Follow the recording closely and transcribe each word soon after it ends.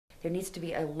There needs to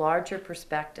be a larger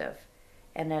perspective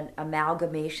and an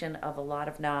amalgamation of a lot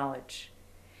of knowledge.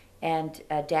 And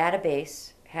a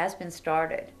database has been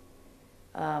started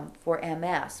for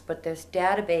MS, but this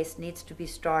database needs to be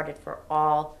started for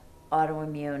all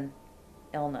autoimmune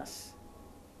illness.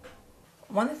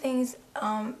 One of the things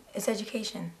is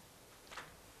education.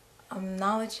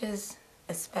 Knowledge is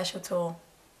a special tool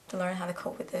to learn how to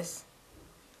cope with this.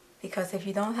 Because if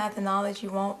you don't have the knowledge,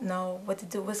 you won't know what to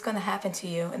do, what's going to happen to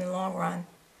you in the long run.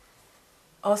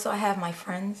 Also, I have my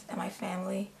friends and my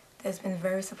family that's been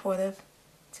very supportive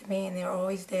to me, and they're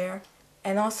always there.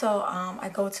 And also, I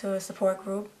go to a support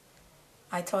group.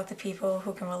 I talk to people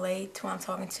who can relate to what I'm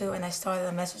talking to, and I started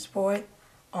a message board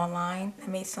online. I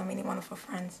made so many wonderful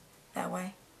friends that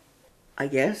way. I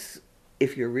guess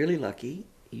if you're really lucky,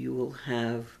 you will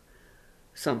have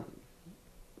some,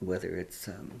 whether it's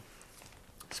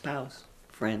spouse,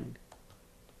 friend,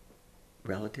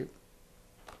 relative,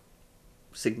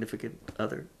 significant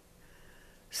other,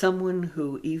 someone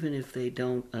who, even if they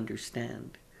don't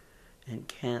understand and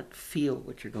can't feel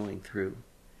what you're going through,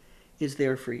 is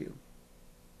there for you.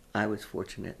 I was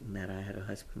fortunate in that I had a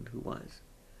husband who was.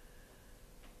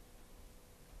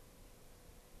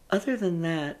 Other than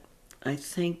that, I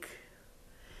think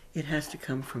it has to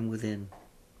come from within.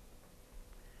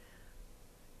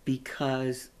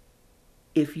 Because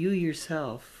if you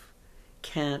yourself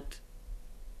can't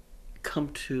come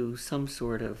to some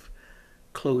sort of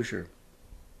closure,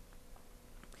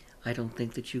 I don't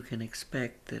think that you can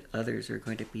expect that others are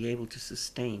going to be able to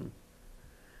sustain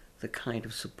the kind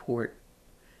of support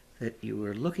that you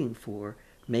are looking for,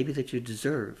 maybe that you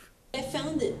deserve. I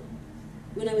found that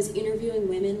when I was interviewing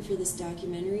women for this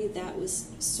documentary, that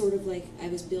was sort of like I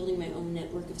was building my own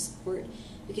network of support,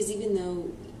 because even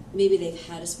though maybe they've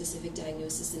had a specific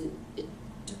diagnosis and it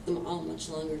took them all much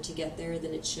longer to get there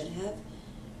than it should have,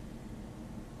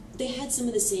 they had some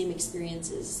of the same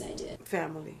experiences as I did.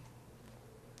 Family.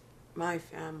 My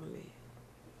family.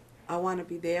 I want to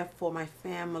be there for my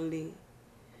family.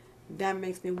 That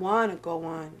makes me want to go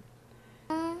on.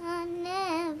 I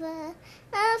never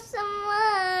love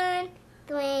someone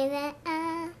the way that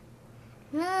I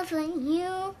love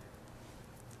you.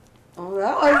 Oh,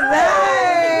 that was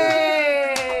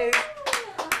nice!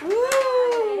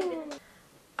 Woo!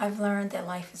 I've learned that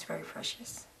life is very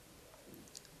precious.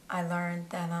 I learned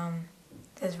that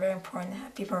it's very important to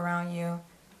have people around you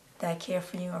that care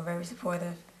for you, are very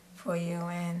supportive for you,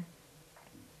 and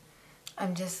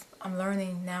I'm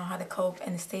learning now how to cope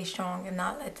and to stay strong and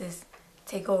not let this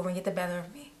take over and get the better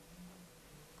of me.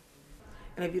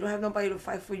 And if you don't have nobody to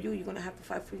fight for you, you're going to have to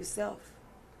fight for yourself.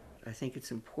 I think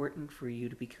it's important for you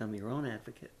to become your own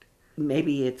advocate.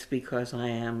 Maybe it's because I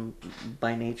am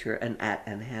by nature and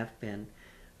have been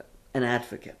an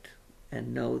advocate,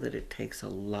 and know that it takes a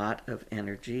lot of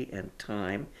energy and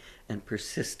time and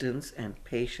persistence and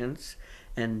patience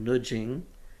and nudging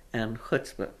and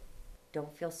chutzpah.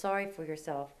 Don't feel sorry for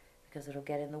yourself because it'll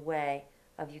get in the way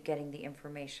of you getting the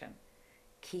information.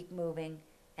 Keep moving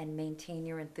and maintain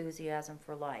your enthusiasm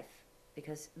for life,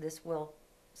 because this will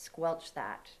squelch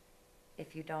that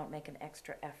if you don't make an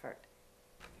extra effort.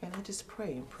 And I just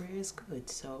pray, and prayer is good.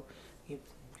 So you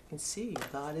can see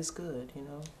God is good, you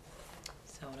know.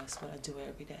 So that's what I do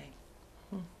every day.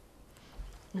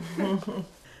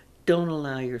 Don't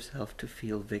allow yourself to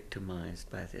feel victimized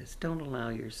by this. Don't allow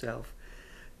yourself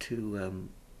to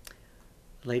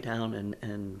lay down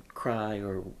and cry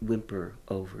or whimper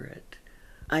over it.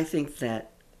 I think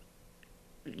that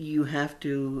you have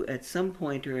to, at some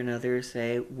point or another,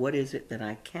 say, what is it that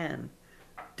I can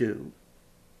do?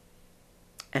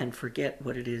 And forget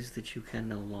what it is that you can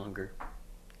no longer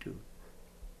do.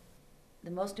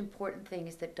 The most important thing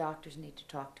is that doctors need to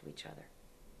talk to each other.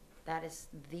 That is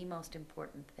the most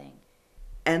important thing.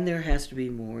 And there has to be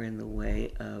more in the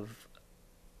way of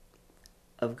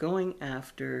going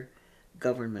after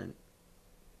government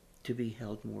to be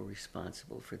held more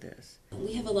responsible for this.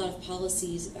 We have a lot of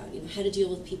policies about how to deal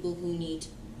with people who need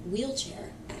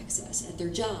wheelchair access at their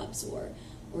jobs or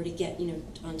to get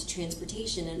onto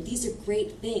transportation, and these are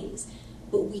great things,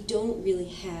 but we don't really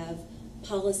have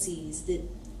policies that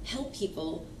help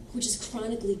people who just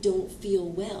chronically don't feel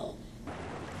well.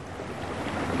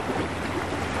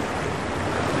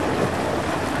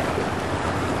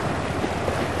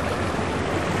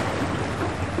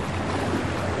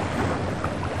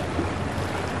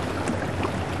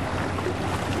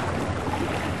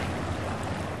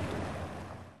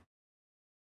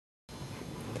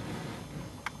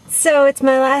 So it's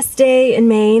my last day in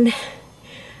Maine.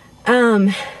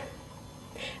 I've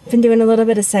been doing a little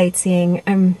bit of sightseeing.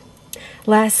 I'm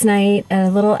last night at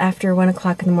a little after 1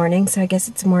 o'clock in the morning, so I guess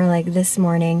it's more like this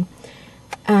morning,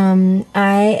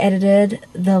 I edited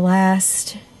the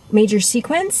last major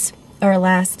sequence, or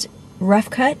last rough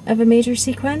cut of a major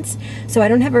sequence. So I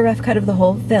don't have a rough cut of the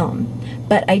whole film,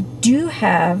 but I do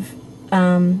have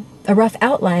a rough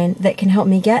outline that can help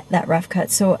me get that rough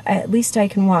cut, so at least I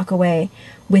can walk away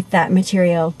with that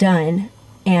material done.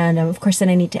 And of course then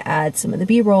I need to add some of the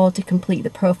B-roll to complete the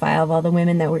profile of all the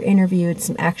women that were interviewed,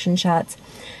 some action shots.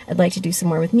 I'd like to do some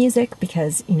more with music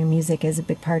because, you know, music is a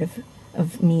big part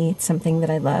of me. It's something that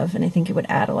I love, and I think it would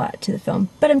add a lot to the film.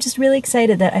 But I'm just really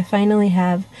excited that I finally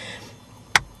have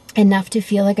enough to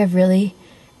feel like I've really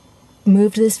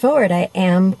moved this forward. I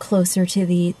am closer to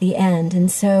the end,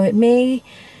 and so it may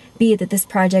be that this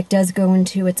project does go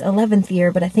into its 11th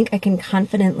year, but I think I can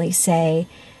confidently say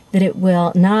that it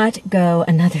will not go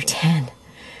another 10.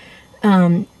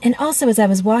 And also, as I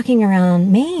was walking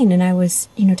around Maine and I was,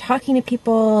 you know, talking to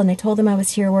people, and I told them I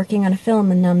was here working on a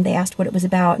film, and they asked what it was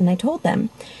about, and I told them.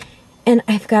 And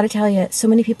I've got to tell you, so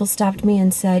many people stopped me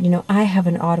and said, you know, I have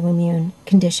an autoimmune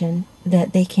condition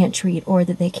that they can't treat, or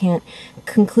that they can't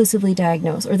conclusively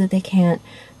diagnose, or that they can't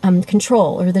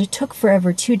control, or that it took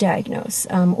forever to diagnose.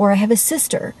 Or I have a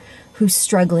sister who's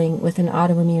struggling with an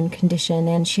autoimmune condition,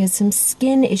 and she has some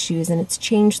skin issues, and it's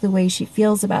changed the way she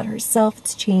feels about herself.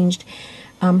 It's changed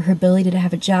her ability to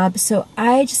have a job. So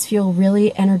I just feel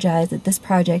really energized that this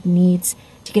project needs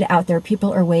to get out there.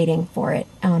 People are waiting for it,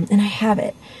 and I have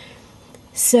it.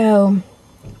 So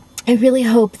I really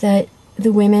hope that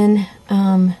the women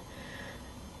aren't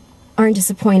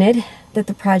disappointed that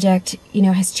the project, you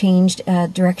know, has changed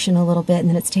direction a little bit, and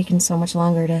that it's taken so much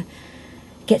longer to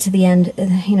get to the end,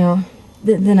 you know,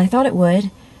 than I thought it would.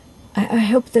 I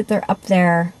hope that they're up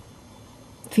there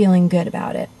feeling good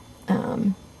about it,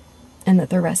 and that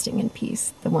they're resting in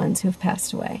peace, the ones who have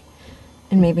passed away.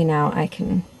 And maybe now I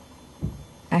can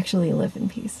actually live in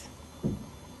peace.